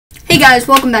guys,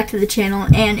 welcome back to the channel,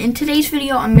 and in today's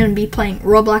video I'm going to be playing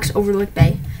Roblox Overlook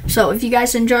Bay. So if you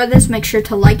guys enjoy this, make sure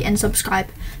to like and subscribe.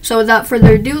 So without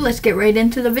further ado, let's get right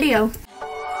into the video. And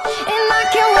I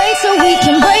can't wait so we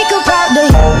can break apart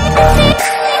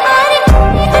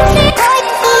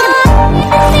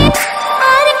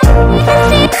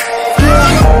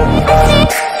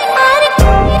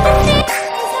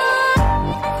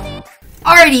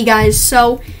Alrighty guys,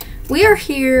 so we are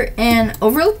here in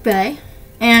Overlook Bay.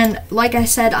 And like I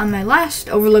said on my last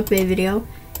Overlook Bay video,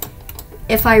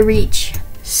 if I reach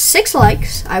 6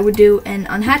 likes, I would do an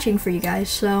unhatching for you guys.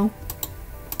 So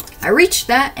I reached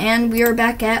that, and we are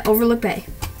back at Overlook Bay.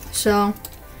 So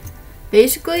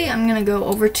basically, I'm gonna go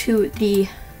over to the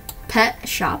pet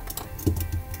shop.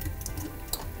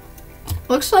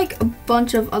 Looks like a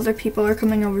bunch of other people are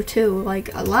coming over too,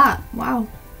 like a lot. Wow.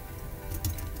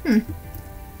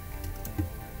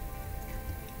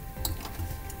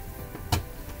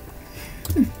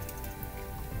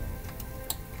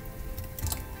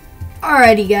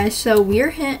 Alrighty guys, so we are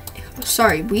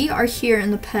here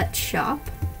in the pet shop,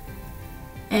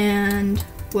 and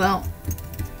well,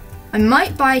 I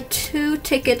might buy 2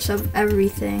 tickets of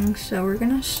everything, so we're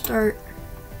gonna start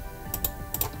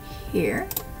here.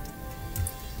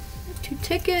 2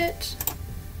 tickets,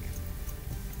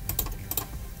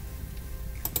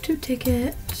 2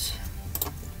 tickets,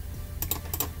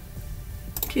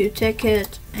 2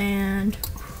 tickets, and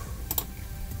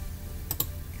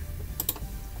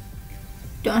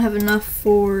don't have enough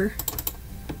for,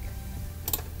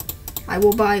 I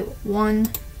will buy 1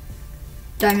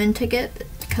 diamond ticket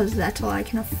because that's all I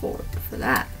can afford for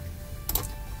that.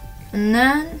 And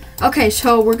then, okay,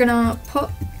 so we're gonna put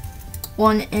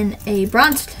 1 in a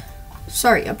bronze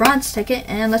ticket,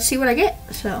 and let's see what I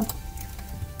get. So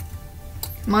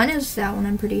mine is that one,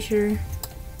 I'm pretty sure.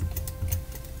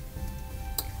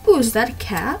 Ooh, is that a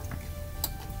cat?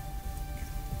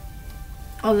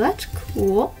 Oh, that's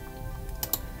cool.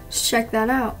 Let's check that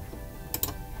out.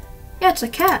 Yeah, it's a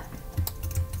cat.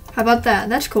 How about that?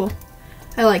 That's cool.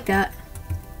 I like that.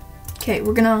 Okay,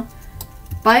 we're gonna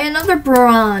buy another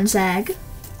bronze egg.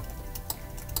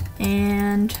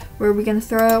 And where are we gonna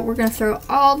throw it? We're gonna throw it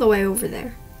all the way over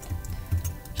there.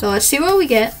 So let's see what we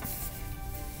get.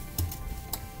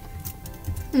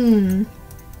 Ooh,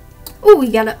 we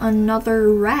got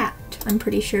another rat, I'm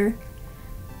pretty sure.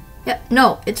 Yeah,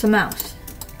 no, it's a mouse.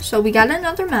 So we got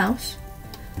another mouse.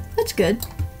 That's good.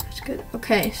 That's good.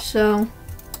 Okay, so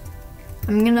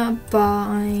I'm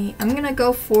gonna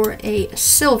go for a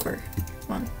silver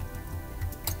one.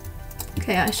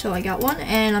 Okay, so I got 1,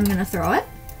 and I'm gonna throw it.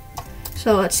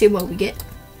 So let's see what we get.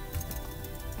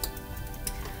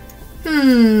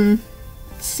 Let's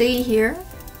see here.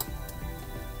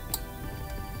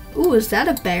 Ooh, is that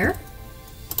a bear?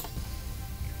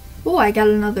 Ooh, I got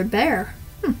another bear.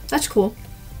 That's cool.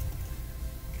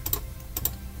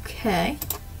 Okay.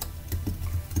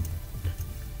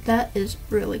 That is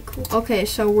really cool. Okay,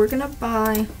 so we're gonna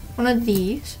buy 1 of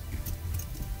these.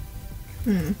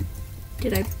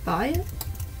 Did I buy it?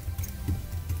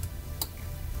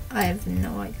 I have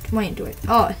no idea. Wait, do it.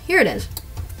 Oh, here it is.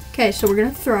 Okay, so we're gonna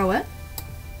throw it.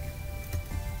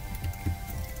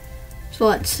 So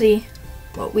let's see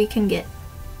what we can get.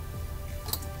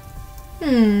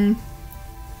 Ooh,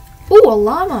 a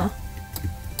llama.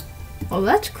 Oh,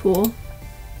 that's cool.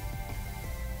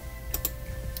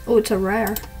 Oh, it's a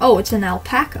rare. Oh, it's an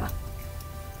alpaca.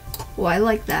 Oh, I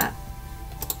like that.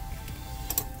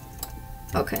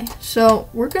 Okay, so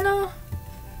we're gonna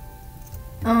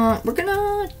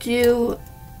do,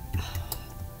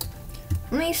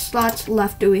 how many slots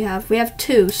left do we have? We have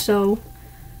 2, so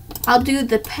I'll do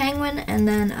the penguin and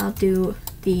then I'll do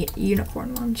the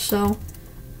unicorn one. So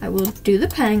I will do the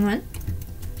penguin.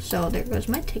 So there goes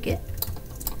my ticket.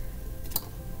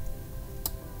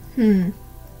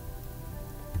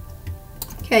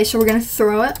 Okay, so we're gonna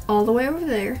throw it all the way over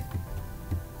there.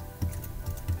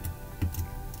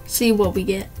 See what we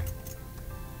get.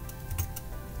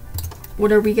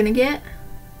 What are we gonna get?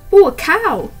 Ooh, a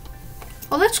cow.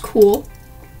 Oh, that's cool.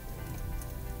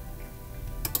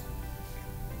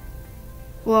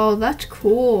 Well, that's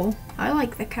cool. I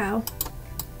like the cow.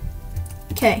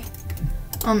 Okay.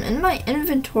 In my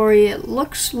inventory, it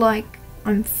looks like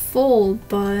I'm full,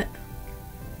 but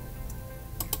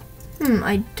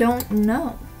I don't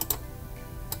know.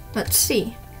 Let's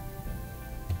see.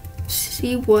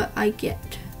 See what I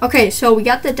get. Okay, so we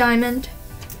got the diamond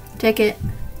ticket.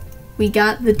 We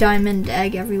got the diamond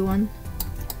egg, everyone.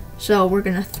 So we're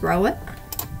gonna throw it.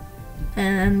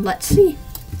 And let's see.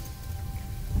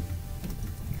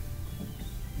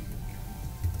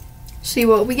 See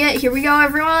what we get. Here we go,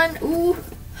 everyone. Ooh.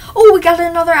 Oh, we got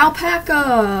another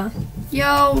alpaca.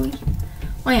 Yo.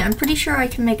 Wait, I'm pretty sure I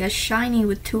can make a shiny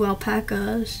with 2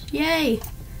 alpacas. Yay.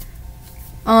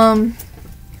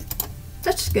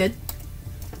 That's good.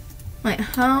 Wait,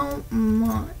 how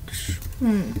much?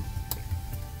 How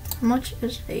much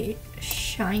is a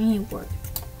shiny worth?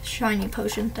 Shiny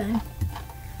potion thing?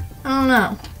 I don't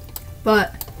know.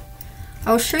 But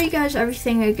I'll show you guys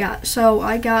everything I got. So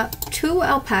I got 2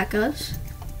 alpacas.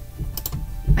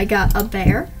 I got a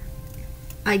bear.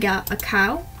 I got a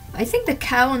cow. I think the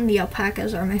cow and the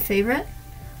alpacas are my favorite.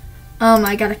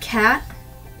 I got a cat.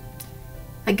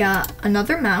 I got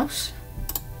another mouse.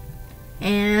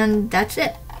 And that's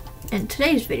it in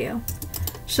today's video.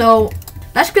 So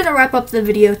that's gonna wrap up the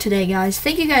video today, guys.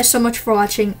 Thank you guys so much for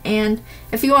watching, and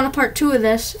if you want a part 2 of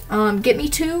this, get me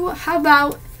to, how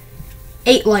about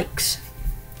 8 likes?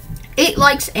 8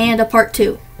 likes and a part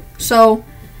 2. So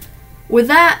with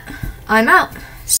that, I'm out.